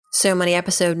So Money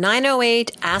episode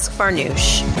 908, Ask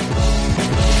Farnoosh.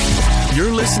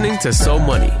 You're listening to So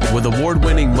Money with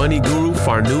award-winning money guru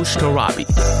Farnoosh Torabi.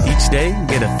 Each day,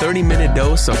 get a 30-minute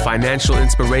dose of financial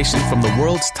inspiration from the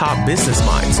world's top business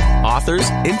minds, authors,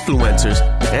 influencers,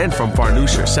 and from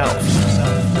Farnoosh herself.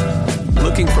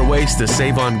 Looking for ways to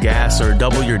save on gas or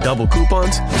double your double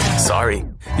coupons? Sorry,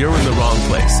 you're in the wrong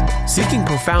place. Seeking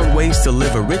profound ways to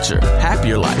live a richer,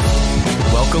 happier life.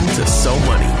 Welcome to So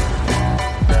Money.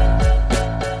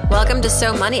 Welcome to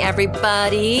So Money,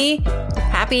 everybody.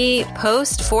 Happy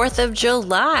post 4th of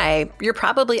July. You're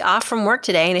probably off from work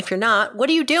today, and if you're not, what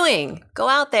are you doing? Go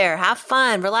out there, have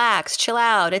fun, relax, chill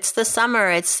out. It's the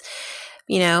summer. It's,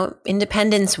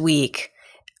 Independence Week.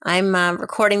 I'm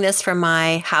recording this from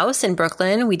my house in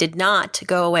Brooklyn. We did not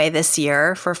go away this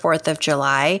year for 4th of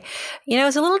July. It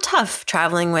was a little tough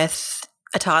traveling with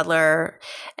a toddler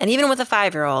and even with a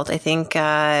 5-year-old. I think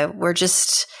we're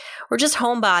just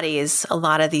homebodies a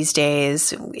lot of these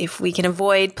days. If we can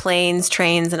avoid planes,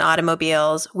 trains, and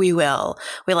automobiles, we will.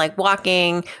 We like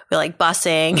walking, we like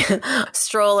busing,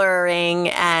 strollering,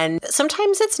 and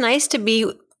sometimes it's nice to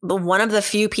be one of the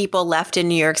few people left in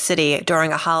New York City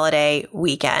during a holiday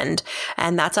weekend.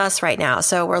 And that's us right now.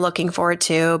 So we're looking forward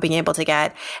to being able to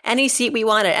get any seat we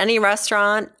want at any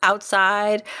restaurant,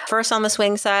 outside, first on the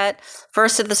swing set,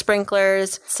 first at the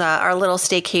sprinklers. It's our little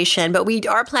staycation. But we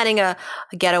are planning a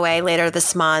getaway later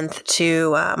this month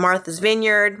to Martha's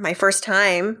Vineyard, my first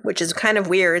time, which is kind of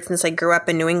weird since I grew up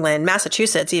in New England,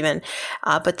 Massachusetts even.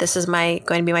 But this is going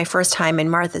to be my first time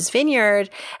in Martha's Vineyard.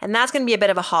 And that's going to be a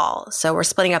bit of a haul. So we're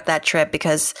splitting up that trip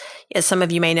because, as some of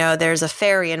you may know, there's a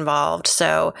ferry involved.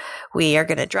 So we are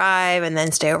going to drive and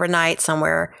then stay overnight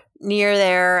somewhere near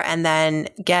there and then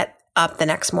get up the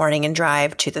next morning and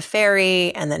drive to the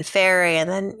ferry and then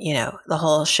the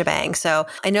whole shebang. So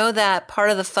I know that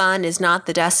part of the fun is not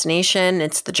the destination,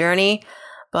 it's the journey.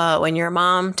 But when you're a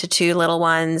mom to 2 little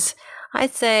ones,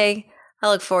 I'd say I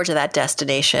look forward to that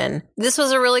destination. This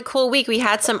was a really cool week. We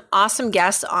had some awesome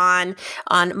guests on.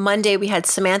 On Monday, we had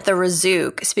Samantha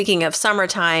Razzouk. Speaking of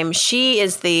summertime, she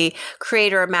is the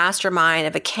creator mastermind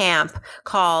of a camp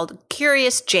called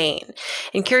Curious Jane.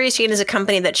 And Curious Jane is a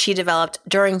company that she developed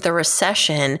during the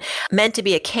recession, meant to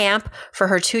be a camp for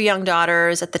her 2 young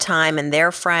daughters at the time and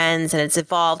their friends. And it's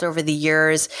evolved over the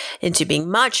years into being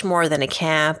much more than a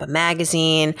camp, a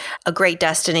magazine, a great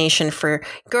destination for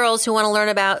girls who want to learn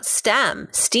about STEAM,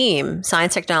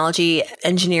 science, technology,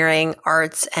 engineering,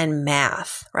 arts, and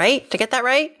math, right? Did I get that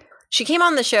right? She came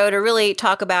on the show to really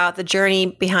talk about the journey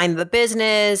behind the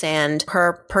business and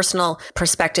her personal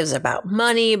perspectives about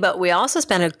money. But we also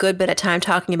spent a good bit of time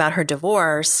talking about her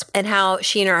divorce and how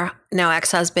she and her now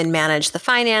ex-husband managed the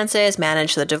finances,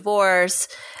 managed the divorce,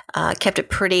 kept it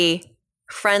pretty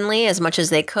friendly as much as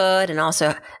they could, and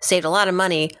also saved a lot of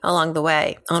money along the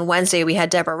way. On Wednesday, we had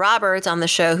Deborah Roberts on the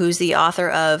show, who's the author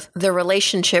of The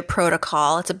Relationship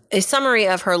Protocol. It's a summary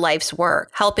of her life's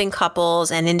work, helping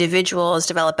couples and individuals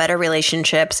develop better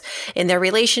relationships in their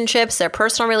relationships, their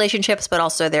personal relationships, but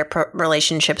also their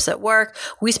relationships at work.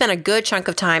 We spent a good chunk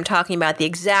of time talking about the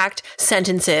exact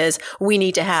sentences we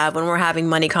need to have when we're having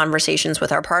money conversations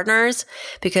with our partners,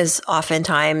 because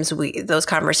oftentimes those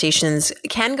conversations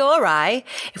can go awry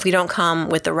if we don't come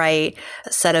with the right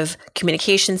set of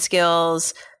communication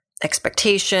skills,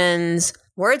 expectations.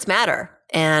 Words matter.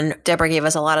 And Deborah gave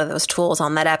us a lot of those tools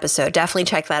on that episode. Definitely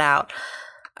check that out.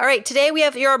 All right. Today we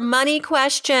have your money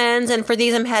questions. And for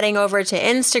these, I'm heading over to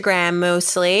Instagram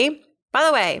mostly. By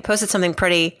the way, I posted something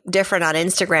pretty different on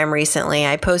Instagram recently.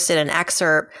 I posted an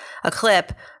excerpt, a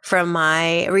clip from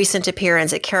my recent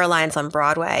appearance at Caroline's on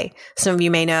Broadway. Some of you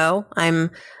may know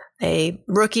I'm a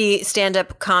rookie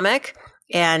stand-up comic.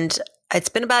 And it's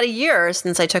been about a year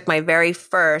since I took my very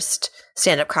first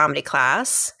stand-up comedy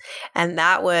class. And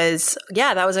that was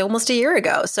almost a year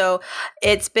ago. So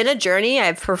it's been a journey.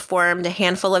 I've performed a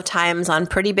handful of times on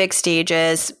pretty big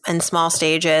stages and small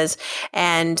stages.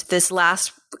 And this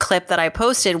last clip that I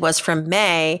posted was from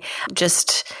May,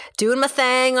 just doing my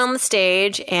thing on the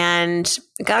stage, and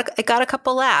it got a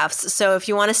couple laughs. So if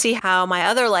you want to see how my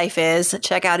other life is,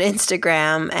 check out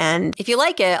Instagram. And if you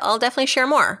like it, I'll definitely share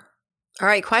more. All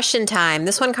right, question time.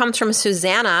 This one comes from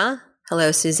Susanna.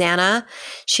 Hello, Susanna.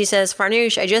 She says,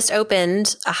 Farnoosh, I just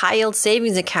opened a high yield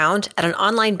savings account at an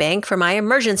online bank for my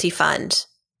emergency fund.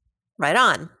 Right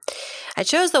on. I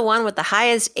chose the one with the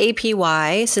highest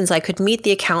APY since I could meet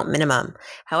the account minimum.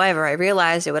 However, I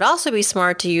realized it would also be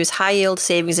smart to use high yield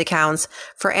savings accounts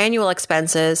for annual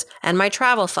expenses and my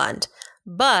travel fund.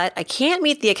 But I can't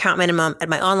meet the account minimum at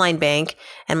my online bank,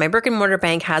 and my brick and mortar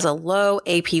bank has a low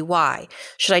APY.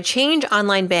 Should I change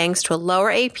online banks to a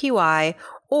lower APY,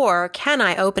 Or can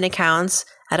I open accounts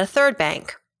at a third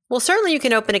bank? Well, certainly you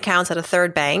can open accounts at a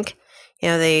third bank.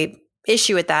 The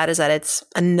issue with that is that it's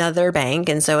another bank,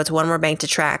 and so it's one more bank to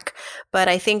track. But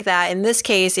I think that in this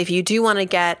case, if you do want to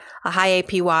get a high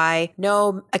APY,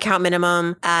 no account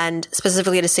minimum, and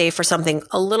specifically to save for something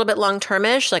a little bit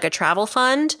long-termish, like a travel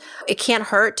fund, it can't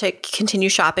hurt to continue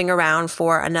shopping around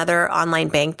for another online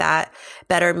bank that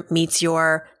better meets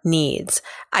your needs.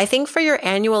 I think for your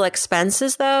annual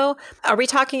expenses, though, are we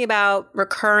talking about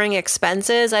recurring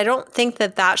expenses? I don't think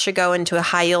that should go into a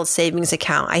high yield savings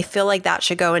account. I feel like that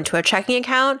should go into a checking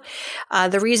account.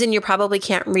 The reason you probably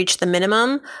can't reach the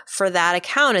minimum for that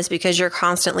account is because you're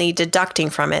constantly deducting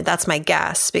from it. That's my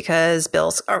guess, because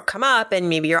bills come up and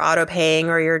maybe you're auto paying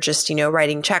or you're just,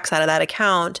 writing checks out of that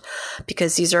account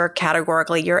because these are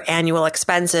categorically your annual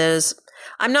expenses.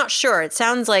 I'm not sure. It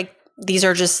sounds like these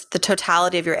are just the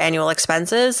totality of your annual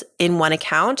expenses in one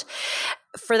account.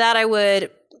 For that, I would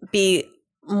be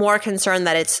more concerned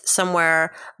that it's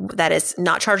somewhere that is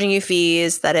not charging you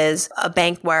fees, that is a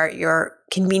bank where you're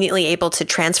conveniently able to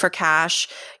transfer cash.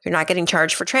 You're not getting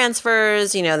charged for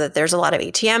transfers, that there's a lot of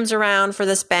ATMs around for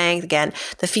this bank. Again,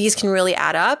 the fees can really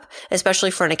add up, especially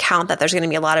for an account that there's going to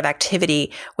be a lot of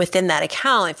activity within that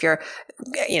account. If you're,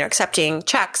 accepting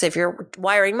checks, if you're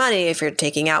wiring money, if you're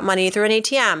taking out money through an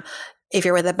ATM, if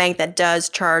you're with a bank that does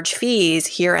charge fees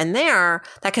here and there,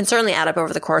 that can certainly add up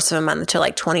over the course of a month to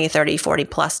like $20, $30,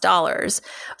 $40+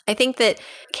 I think that,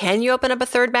 can you open up a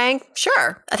third bank?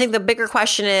 Sure. I think the bigger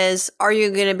question is, are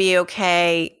you going to be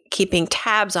okay keeping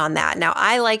tabs on that? Now,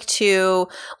 I like to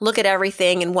look at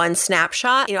everything in one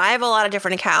snapshot. I have a lot of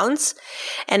different accounts.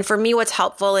 And for me, what's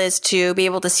helpful is to be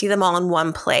able to see them all in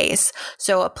one place.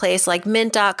 So a place like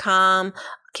mint.com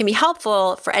can be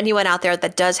helpful for anyone out there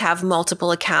that does have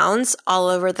multiple accounts all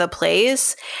over the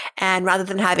place. And rather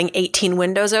than having 18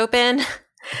 windows open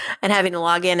and having to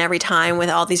log in every time with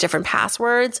all these different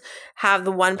passwords, have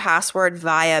the one password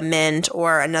via Mint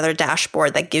or another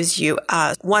dashboard that gives you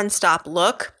a one-stop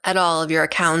look at all of your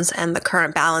accounts and the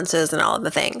current balances and all of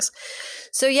the things.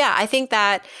 So yeah, I think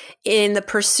that in the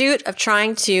pursuit of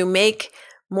trying to make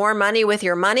more money with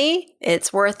your money,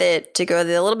 it's worth it to go a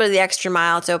little bit of the extra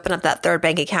mile to open up that third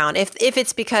bank account. If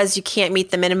it's because you can't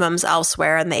meet the minimums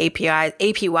elsewhere and the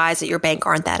APYs at your bank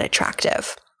aren't that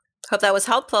attractive. Hope that was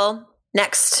helpful.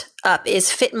 Next up is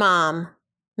Fit Mom,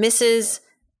 Mrs.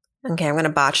 Okay, I'm going to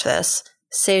botch this.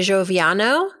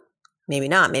 Sejoviano? Maybe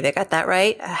not. Maybe I got that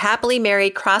right. A happily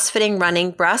married, crossfitting,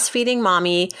 running, breastfeeding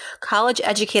mommy,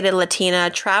 college-educated Latina,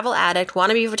 travel addict,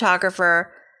 wannabe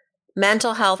photographer,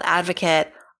 mental health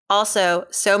advocate, also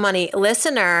So Money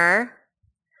listener.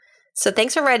 So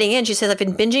thanks for writing in. She says, I've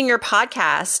been binging your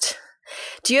podcast.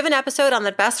 Do you have an episode on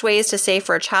the best ways to save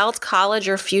for a child's college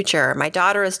or future? My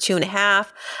daughter is 2.5.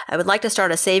 I would like to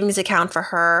start a savings account for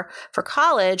her for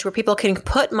college where people can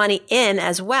put money in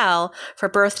as well for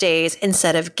birthdays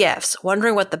instead of gifts.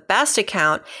 Wondering what the best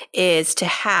account is to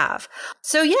have.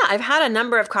 So yeah, I've had a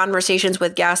number of conversations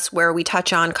with guests where we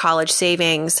touch on college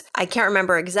savings. I can't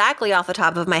remember exactly off the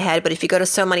top of my head, but if you go to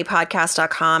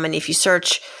SoMoneyPodcast.com and if you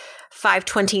search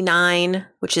 529,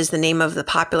 which is the name of the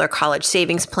popular college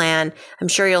savings plan, I'm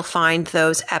sure you'll find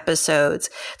those episodes.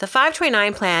 The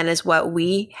 529 plan is what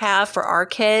we have for our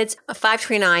kids. A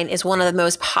 529 is one of the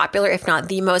most popular, if not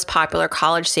the most popular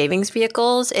college savings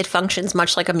vehicles. It functions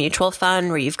much like a mutual fund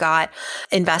where you've got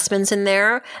investments in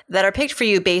there that are picked for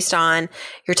you based on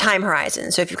your time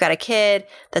horizon. So if you've got a kid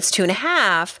that's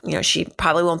 2.5, she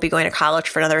probably won't be going to college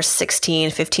for another 15,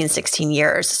 16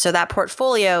 years. So that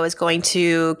portfolio is going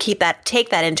to take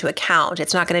that into account.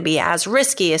 It's not going to be as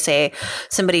risky as, say,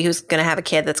 somebody who's going to have a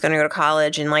kid that's going to go to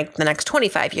college in like the next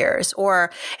 25 years,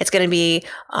 or it's going to be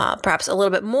perhaps a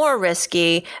little bit more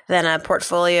risky than a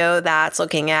portfolio that's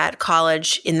looking at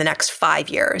college in the next 5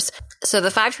 years. So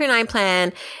the 529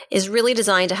 plan is really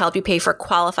designed to help you pay for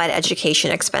qualified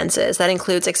education expenses. That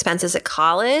includes expenses at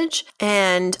college.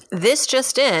 And this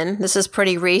is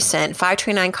pretty recent,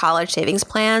 529 college savings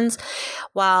plans,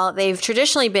 while they've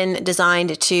traditionally been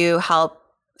designed to help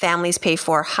families pay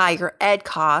for higher ed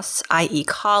costs, i.e.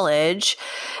 college,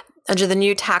 under the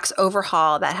new tax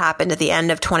overhaul that happened at the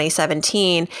end of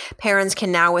 2017, parents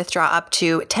can now withdraw up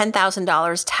to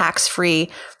 $10,000 tax-free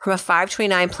from a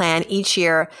 529 plan each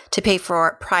year to pay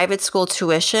for private school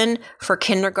tuition for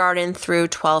kindergarten through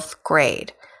 12th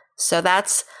grade. So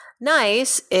that's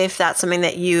nice if that's something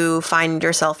that you find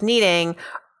yourself needing.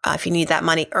 If you need that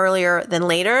money sooner than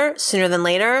later,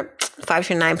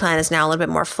 529 plan is now a little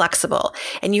bit more flexible.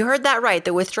 And you heard that right.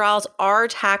 The withdrawals are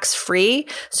tax-free.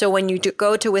 So when you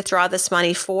go to withdraw this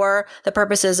money for the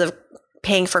purposes of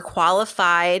paying for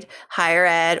qualified higher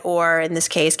ed, or in this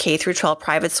case, K through 12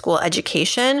 private school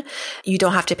education, you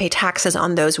don't have to pay taxes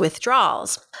on those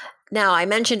withdrawals. Now, I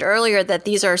mentioned earlier that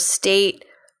these are state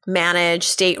managed,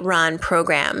 state run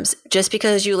programs. Just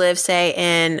because you live, say,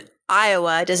 in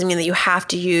Iowa doesn't mean that you have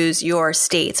to use your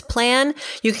state's plan.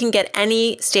 You can get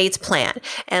any state's plan.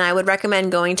 And I would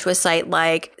recommend going to a site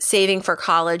like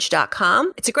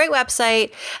savingforcollege.com. It's a great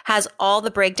website, has all the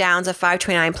breakdowns of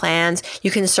 529 plans.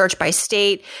 You can search by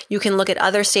state. You can look at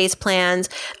other states' plans.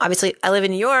 Obviously, I live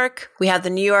in New York. We have the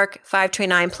New York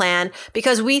 529 plan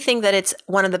because we think that it's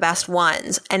one of the best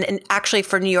ones. And actually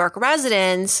for New York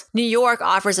residents, New York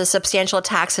offers a substantial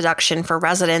tax deduction for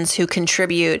residents who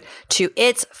contribute to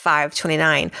its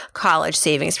 529 college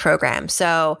savings program.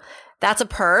 So that's a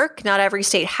perk. Not every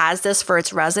state has this for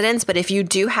its residents, but if you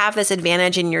do have this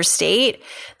advantage in your state,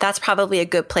 that's probably a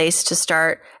good place to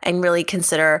start and really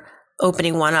consider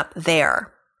opening one up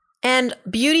there. And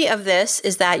beauty of this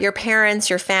is that your parents,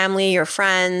 your family, your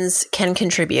friends can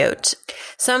contribute.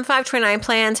 Some 529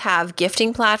 plans have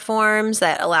gifting platforms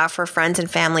that allow for friends and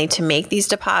family to make these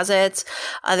deposits.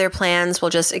 Other plans will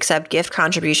just accept gift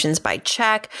contributions by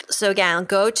check. So again,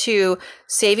 go to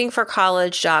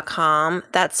savingforcollege.com.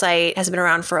 That site has been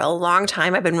around for a long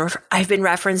time. I've been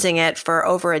referencing it for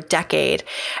over a decade,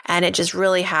 and it just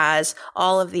really has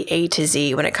all of the A to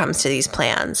Z when it comes to these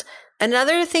plans.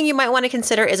 Another thing you might want to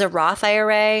consider is a Roth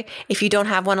IRA. If you don't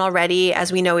have one already,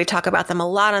 as we know, we talk about them a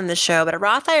lot on the show, but a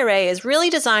Roth IRA is really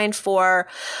designed for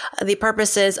the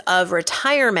purposes of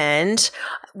retirement,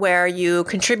 where you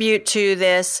contribute to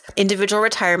this individual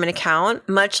retirement account.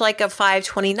 Much like a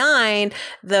 529,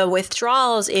 the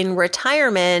withdrawals in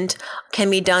retirement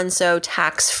can be done so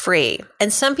tax-free.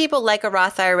 And some people like a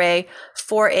Roth IRA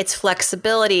for its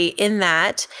flexibility in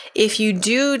that if you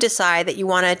do decide that you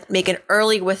want to make an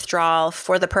early withdrawal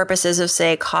for the purposes of,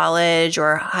 say, college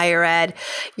or higher ed,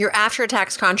 your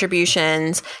after-tax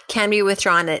contributions can be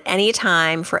withdrawn at any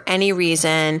time for any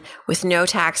reason with no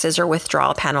taxes or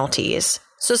withdrawal penalties.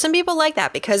 So some people like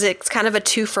that because it's kind of a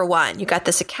 2-for-1. You got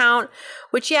this account,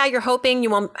 which, yeah, you're hoping you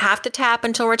won't have to tap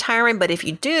until retirement. But if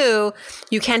you do,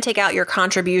 you can take out your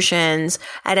contributions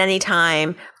at any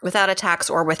time without a tax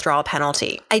or withdrawal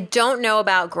penalty. I don't know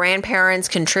about grandparents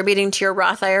contributing to your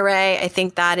Roth IRA. I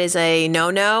think that is a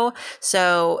no-no.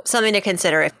 So something to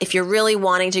consider if you're really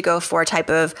wanting to go for a type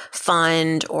of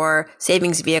fund or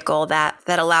savings vehicle that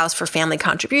allows for family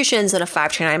contributions, then a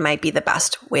 529 might be the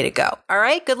best way to go. All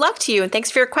right. Good luck to you. And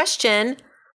thanks for your question.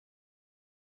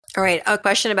 All right, a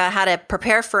question about how to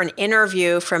prepare for an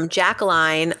interview from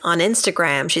Jacqueline on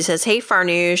Instagram. She says, "Hey,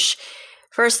 Farnoosh.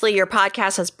 Firstly, your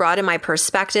podcast has broadened my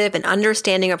perspective and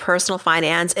understanding of personal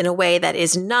finance in a way that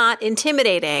is not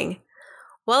intimidating."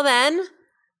 Well then,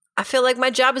 I feel like my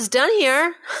job is done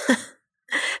here.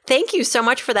 Thank you so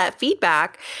much for that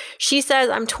feedback. She says,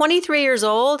 "I'm 23 years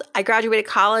old. I graduated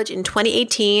college in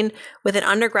 2018 with an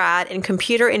undergrad in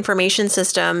computer information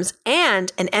systems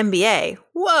and an MBA.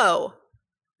 Whoa.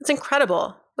 It's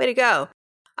incredible. Way to go.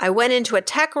 I went into a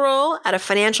tech role at a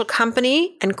financial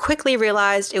company and quickly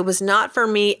realized it was not for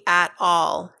me at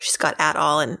all." She's got "at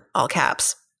all" in all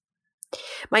caps.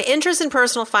 "My interest in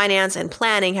personal finance and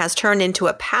planning has turned into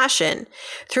a passion.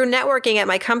 Through networking at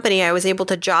my company, I was able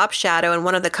to job shadow in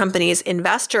one of the company's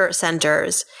investor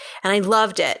centers, and I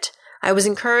loved it. I was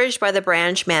encouraged by the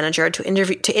branch manager to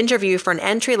interview for an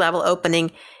entry-level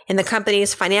opening in the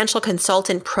company's financial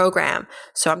consultant program,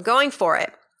 so I'm going for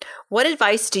it. What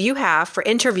advice do you have for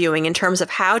interviewing in terms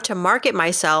of how to market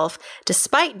myself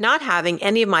despite not having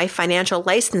any of my financial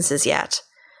licenses yet?"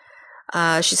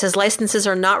 She says, "Licenses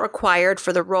are not required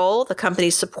for the role. The company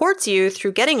supports you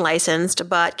through getting licensed,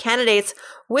 but candidates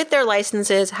with their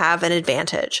licenses have an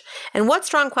advantage. And what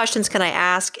strong questions can I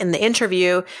ask in the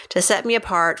interview to set me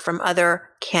apart from other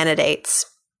candidates?"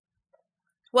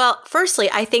 Well, firstly,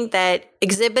 I think that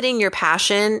exhibiting your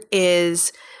passion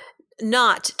is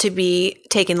not to be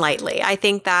taken lightly. I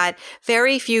think that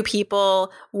very few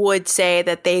people would say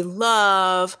that they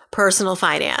love personal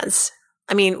finance.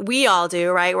 I mean, we all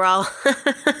do, right? We're all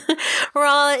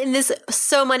in this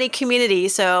so money community.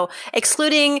 So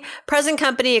excluding present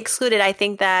company excluded, I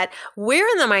think that we're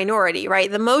in the minority,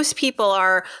 right? The most people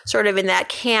are sort of in that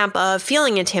camp of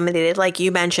feeling intimidated, like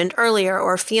you mentioned earlier,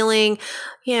 or feeling,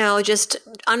 just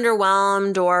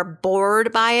underwhelmed or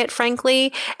bored by it,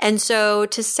 frankly. And so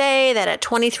to say that at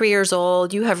 23 years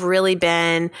old, you have really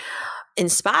been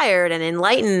inspired and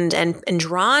enlightened and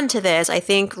drawn to this, I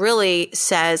think really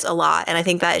says a lot. And I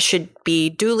think that should be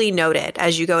duly noted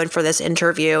as you go in for this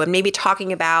interview, and maybe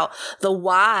talking about the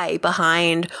why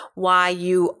behind why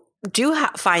you do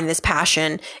find this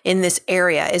passion in this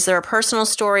area? Is there a personal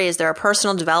story? Is there a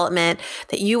personal development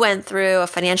that you went through, a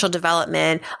financial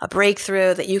development, a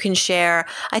breakthrough that you can share?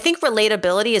 I think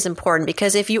relatability is important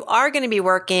because if you are going to be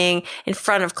working in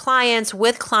front of clients,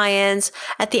 with clients,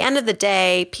 at the end of the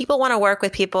day, people want to work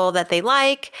with people that they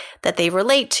like, that they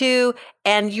relate to,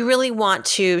 and you really want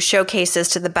to showcase this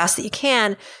to the best that you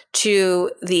can to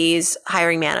these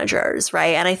hiring managers,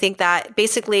 right? And I think that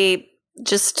basically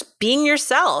just being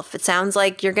yourself. It sounds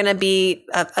like you're going to be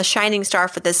a shining star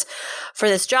for this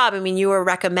job. I mean, you were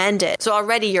recommended. So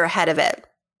already you're ahead of it.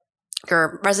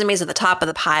 Your resume is at the top of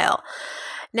the pile.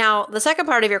 Now, the second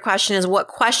part of your question is what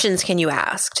questions can you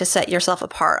ask to set yourself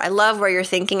apart? I love where you're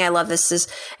thinking. I love this is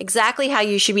exactly how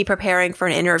you should be preparing for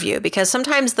an interview, because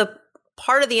sometimes the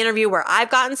part of the interview where I've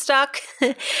gotten stuck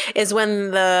is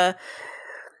when the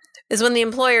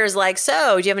employer is like,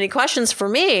 so do you have any questions for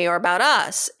me or about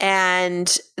us?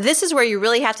 And this is where you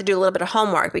really have to do a little bit of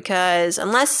homework, because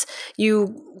unless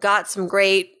you got some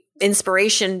great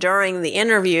inspiration during the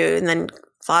interview and then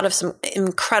thought of some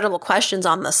incredible questions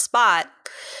on the spot,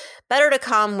 better to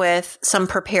come with some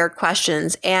prepared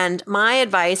questions. And my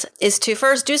advice is to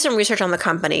first do some research on the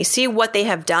company, see what they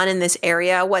have done in this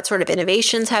area, what sort of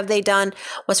innovations have they done,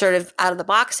 what sort of out of the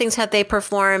box things have they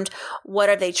performed, what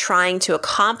are they trying to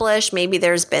accomplish? Maybe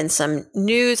there's been some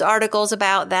news articles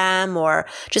about them, or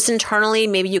just internally,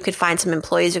 maybe you could find some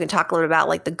employees who can talk a little bit about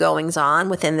like the goings on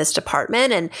within this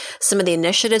department and some of the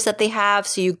initiatives that they have.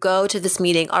 So you go to this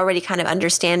meeting already kind of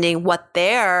understanding what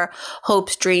their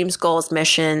hopes, dreams, goals,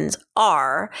 missions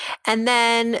are, and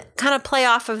then kind of play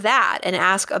off of that and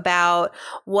ask about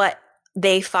what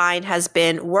they find has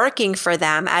been working for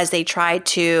them as they try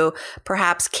to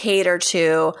perhaps cater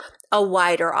to a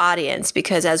wider audience.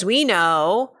 Because as we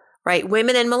know, right,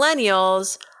 women and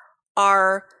millennials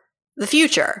are the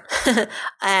future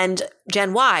and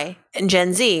Gen Y and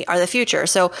Gen Z are the future.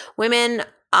 So women,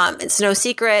 it's no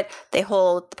secret, they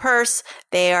hold the purse.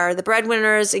 They are the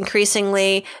breadwinners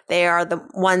increasingly. They are the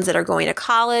ones that are going to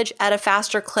college at a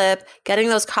faster clip, getting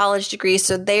those college degrees.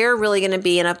 So they're really going to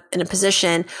be in a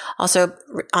position also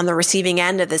on the receiving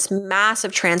end of this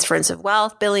massive transference of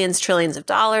wealth, billions, trillions of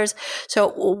dollars.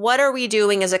 So what are we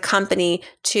doing as a company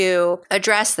to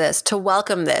address this, to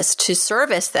welcome this, to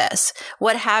service this?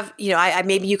 What have, I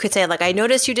maybe you could say, like, I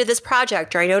noticed you did this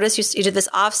project, or I noticed you did this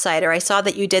offsite, or I saw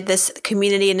that you did this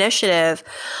community initiative.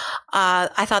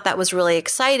 I thought that was really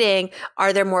exciting.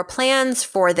 Are there more plans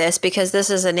for this? Because this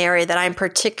is an area that I'm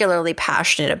particularly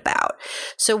passionate about.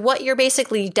 So what you're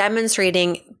basically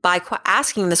demonstrating by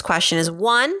asking this question is,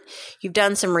 1, you've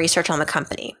done some research on the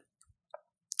company.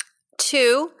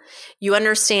 2, you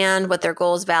understand what their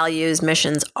goals, values,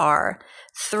 missions are.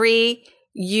 3,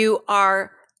 you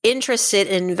are interested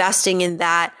in investing in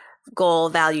that goal,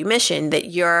 value, mission, that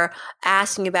you're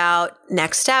asking about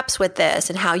next steps with this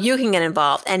and how you can get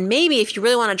involved. And maybe if you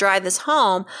really want to drive this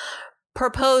home,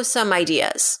 propose some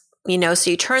ideas, so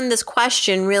you turn this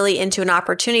question really into an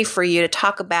opportunity for you to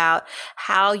talk about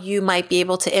how you might be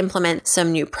able to implement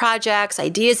some new projects,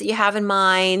 ideas that you have in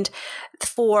mind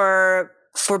for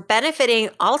benefiting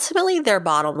ultimately their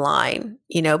bottom line,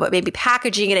 but maybe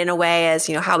packaging it in a way as,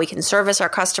 how we can service our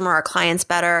customer, our clients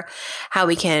better, how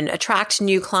we can attract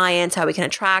new clients, how we can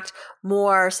attract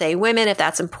more, say, women, if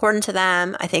that's important to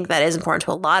them. I think that is important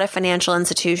to a lot of financial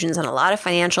institutions and a lot of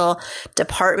financial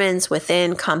departments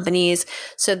within companies.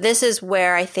 So this is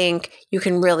where I think you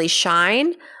can really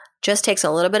shine. Just takes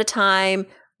a little bit of time,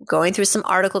 going through some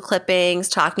article clippings,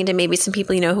 talking to maybe some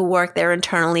people who work there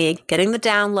internally, getting the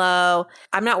down low.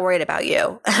 I'm not worried about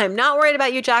you. I'm not worried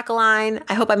about you, Jacqueline.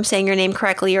 I hope I'm saying your name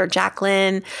correctly, or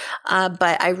Jacqueline.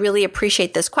 But I really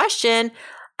appreciate this question.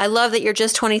 I love that you're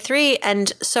just 23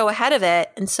 and so ahead of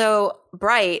it and so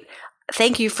bright.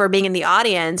 Thank you for being in the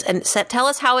audience, and tell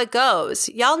us how it goes.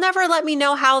 Y'all never let me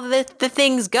know how the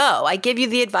things go. I give you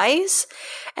the advice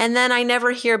and then I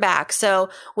never hear back. So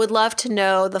would love to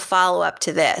know the follow-up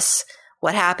to this.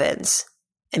 What happens?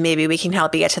 And maybe we can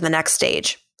help you get to the next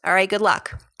stage. All right. Good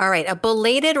luck. All right. A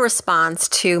belated response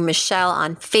to Michelle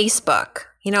on Facebook.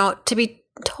 To be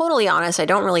totally honest, I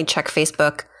don't really check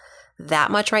Facebook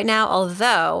that much right now.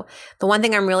 Although the one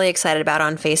thing I'm really excited about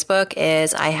on Facebook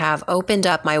is I have opened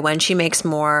up my When She Makes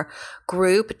More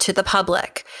group to the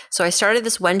public. So I started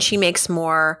this When She Makes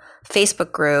More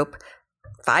Facebook group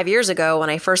 5 years ago when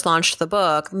I first launched the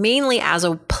book, mainly as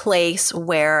a place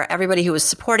where everybody who was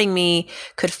supporting me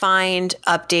could find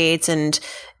updates and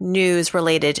news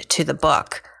related to the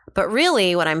book. But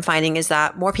really what I'm finding is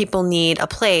that more people need a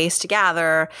place to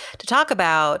gather to talk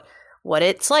about what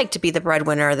it's like to be the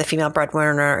breadwinner, the female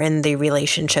breadwinner in the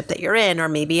relationship that you're in. Or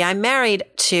maybe I'm married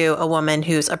to a woman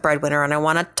who's a breadwinner and I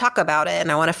want to talk about it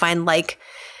and I want to find like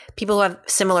people who have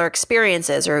similar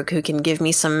experiences or who can give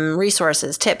me some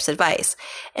resources, tips, advice.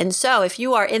 And so if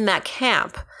you are in that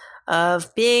camp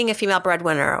of being a female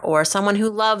breadwinner or someone who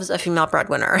loves a female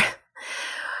breadwinner,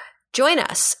 join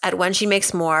us at When She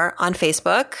Makes More on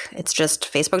Facebook. It's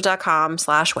just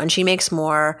facebook.com/When She Makes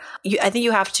More. I think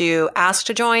you have to ask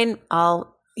to join.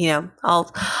 I'll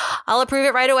approve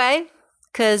it right away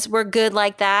because we're good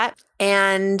like that.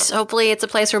 And hopefully it's a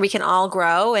place where we can all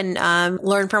grow and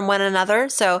learn from one another.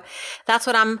 So that's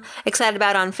what I'm excited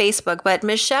about on Facebook. But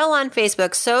Michelle on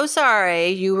Facebook, so sorry,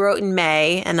 you wrote in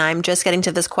May, and I'm just getting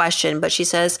to this question, but she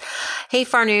says, hey,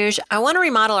 Farnoosh, I want to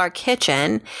remodel our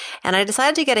kitchen, and I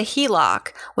decided to get a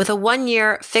HELOC with a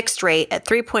 1-year fixed rate at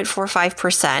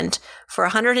 3.45% for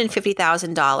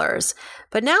 $150,000.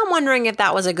 But now I'm wondering if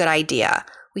that was a good idea.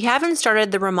 We haven't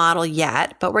started the remodel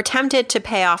yet, but we're tempted to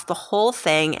pay off the whole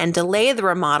thing and delay the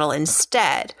remodel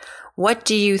instead. What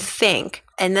do you think?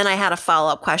 And then I had a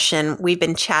follow-up question. We've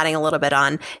been chatting a little bit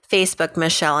on Facebook,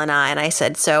 Michelle and I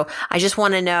said, so I just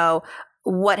want to know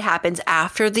what happens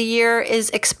after the year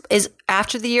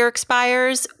after the year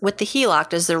expires with the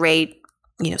HELOC. Does the rate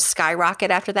skyrocket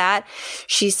after that?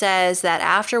 She says that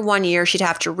after 1 year, she'd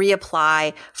have to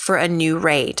reapply for a new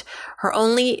rate. Her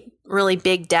only really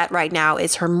big debt right now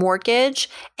is her mortgage,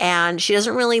 and she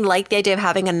doesn't really like the idea of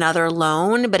having another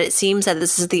loan, but it seems that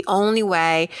this is the only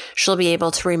way she'll be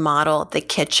able to remodel the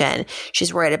kitchen.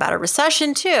 She's worried about a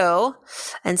recession too.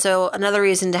 And so another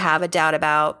reason to have a doubt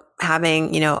about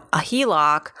having, a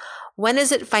HELOC. When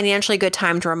is it financially good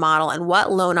time to remodel, and what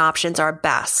loan options are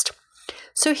best?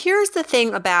 So here's the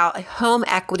thing about a home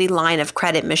equity line of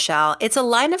credit, Michelle. It's a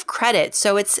line of credit.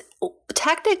 So it's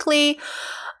technically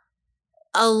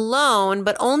a loan,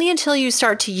 but only until you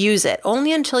start to use it,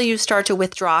 only until you start to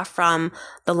withdraw from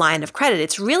the line of credit.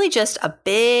 It's really just a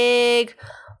big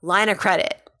line of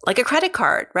credit, like a credit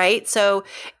card, right? So,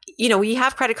 we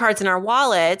have credit cards in our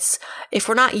wallets. If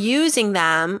we're not using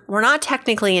them, we're not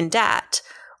technically in debt.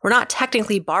 We're not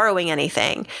technically borrowing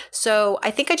anything. So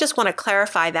I think I just want to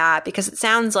clarify that because it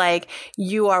sounds like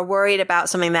you are worried about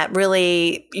something that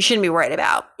really you shouldn't be worried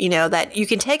about, that you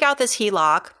can take out this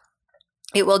HELOC.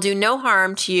 It will do no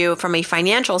harm to you from a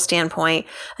financial standpoint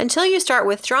until you start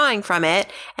withdrawing from it,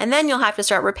 and then you'll have to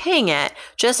start repaying it,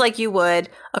 just like you would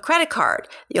a credit card.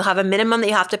 You'll have a minimum that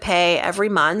you have to pay every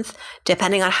month,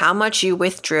 depending on how much you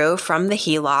withdrew from the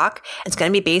HELOC. It's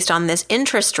going to be based on this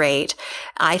interest rate.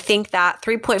 I think that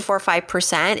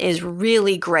 3.45% is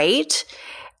really great.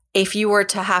 If you were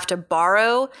to have to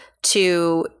borrow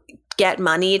to get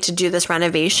money to do this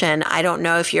renovation, I don't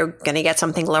know if you're going to get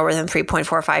something lower than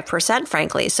 3.45%,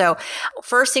 frankly. So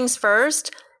first things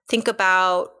first, think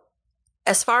about,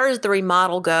 as far as the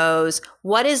remodel goes,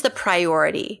 what is the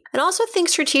priority? And also think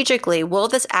strategically, will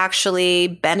this actually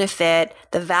benefit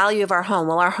the value of our home?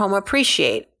 Will our home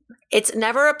appreciate? It's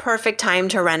never a perfect time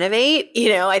to renovate.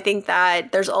 I think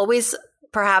that there's always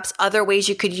perhaps other ways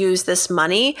you could use this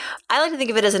money. I like to think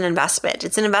of it as an investment.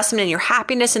 It's an investment in your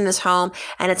happiness in this home,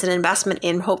 and it's an investment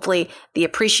in hopefully the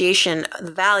appreciation,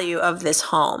 the value of this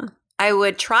home. I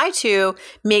would try to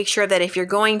make sure that if you're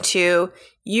going to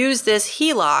use this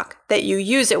HELOC, that you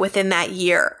use it within that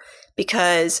year,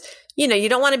 because you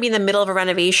don't want to be in the middle of a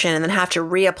renovation and then have to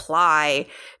reapply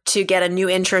to get a new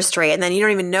interest rate, and then you don't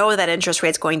even know what that interest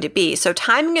rate is going to be. So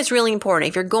timing is really important.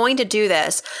 If you're going to do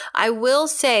this, I will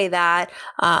say that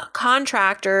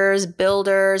contractors,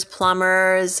 builders,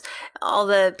 plumbers, all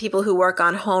the people who work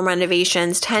on home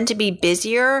renovations tend to be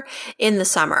busier in the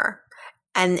summer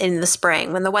and in the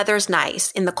spring when the weather's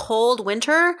nice. In the cold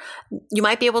winter, you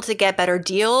might be able to get better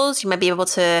deals. You might be able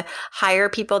to hire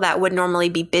people that would normally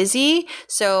be busy.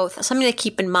 So something to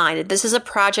keep in mind. If this is a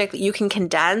project that you can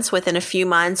condense within a few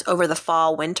months over the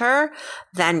fall, winter,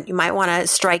 then you might want to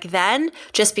strike then,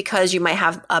 just because you might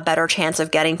have a better chance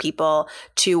of getting people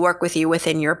to work with you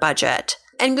within your budget.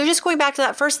 And just going back to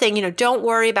that first thing, don't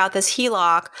worry about this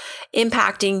HELOC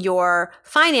impacting your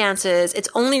finances. It's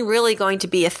only really going to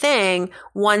be a thing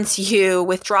once you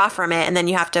withdraw from it and then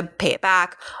you have to pay it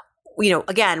back.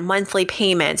 Again, monthly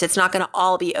payments. It's not going to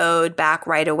all be owed back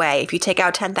right away. If you take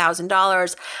out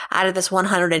 $10,000 out of this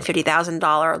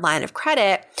 $150,000 line of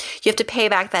credit, you have to pay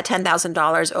back that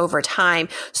 $10,000 over time.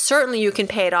 Certainly you can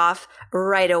pay it off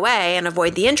right away and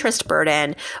avoid the interest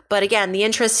burden. But again, the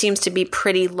interest seems to be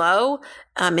pretty low.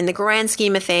 In the grand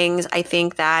scheme of things, I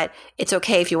think that it's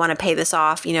okay if you want to pay this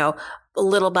off,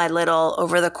 little by little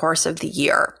over the course of the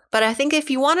year. But I think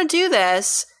if you want to do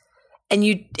this, and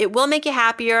it will make you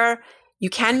happier, You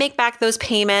can make back those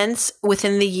payments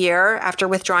within the year after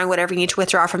withdrawing whatever you need to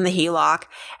withdraw from the HELOC.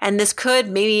 And this could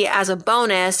maybe as a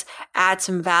bonus add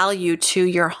some value to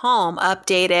your home,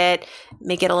 update it,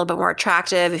 make it a little bit more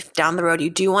attractive. If down the road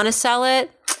you do want to sell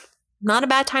it, not a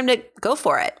bad time to go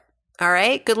for it. All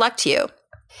right. Good luck to you.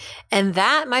 And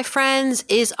that, my friends,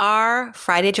 is our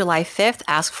Friday, July 5th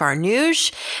Ask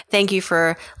Farnoosh. Thank you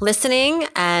for listening.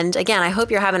 And again, I hope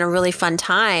you're having a really fun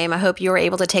time. I hope you were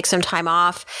able to take some time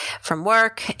off from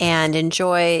work and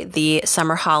enjoy the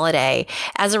summer holiday.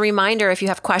 As a reminder, if you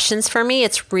have questions for me,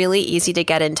 it's really easy to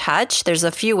get in touch. There's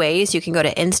a few ways. You can go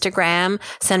to Instagram,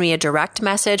 send me a direct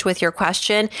message with your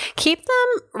question. Keep them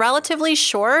relatively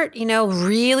short,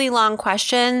 really long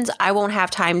questions. I won't have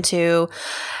time to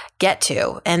get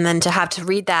to. And then to have to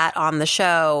read that on the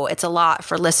show, it's a lot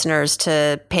for listeners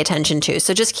to pay attention to.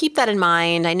 So just keep that in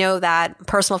mind. I know that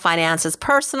personal finance is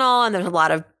personal and there's a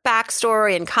lot of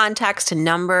backstory and context and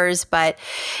numbers, but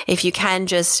if you can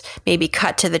just maybe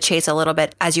cut to the chase a little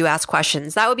bit as you ask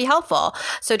questions, that would be helpful.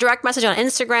 So direct message on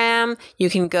Instagram. You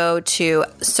can go to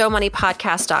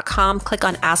somoneypodcast.com, click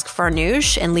on Ask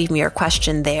Farnoosh and leave me your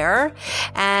question there.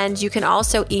 And you can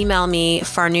also email me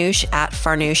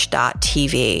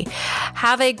farnoosh@farnoosh.tv.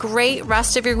 Have a great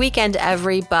rest of your weekend,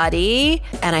 everybody.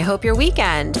 And I hope your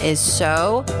weekend is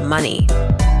so money.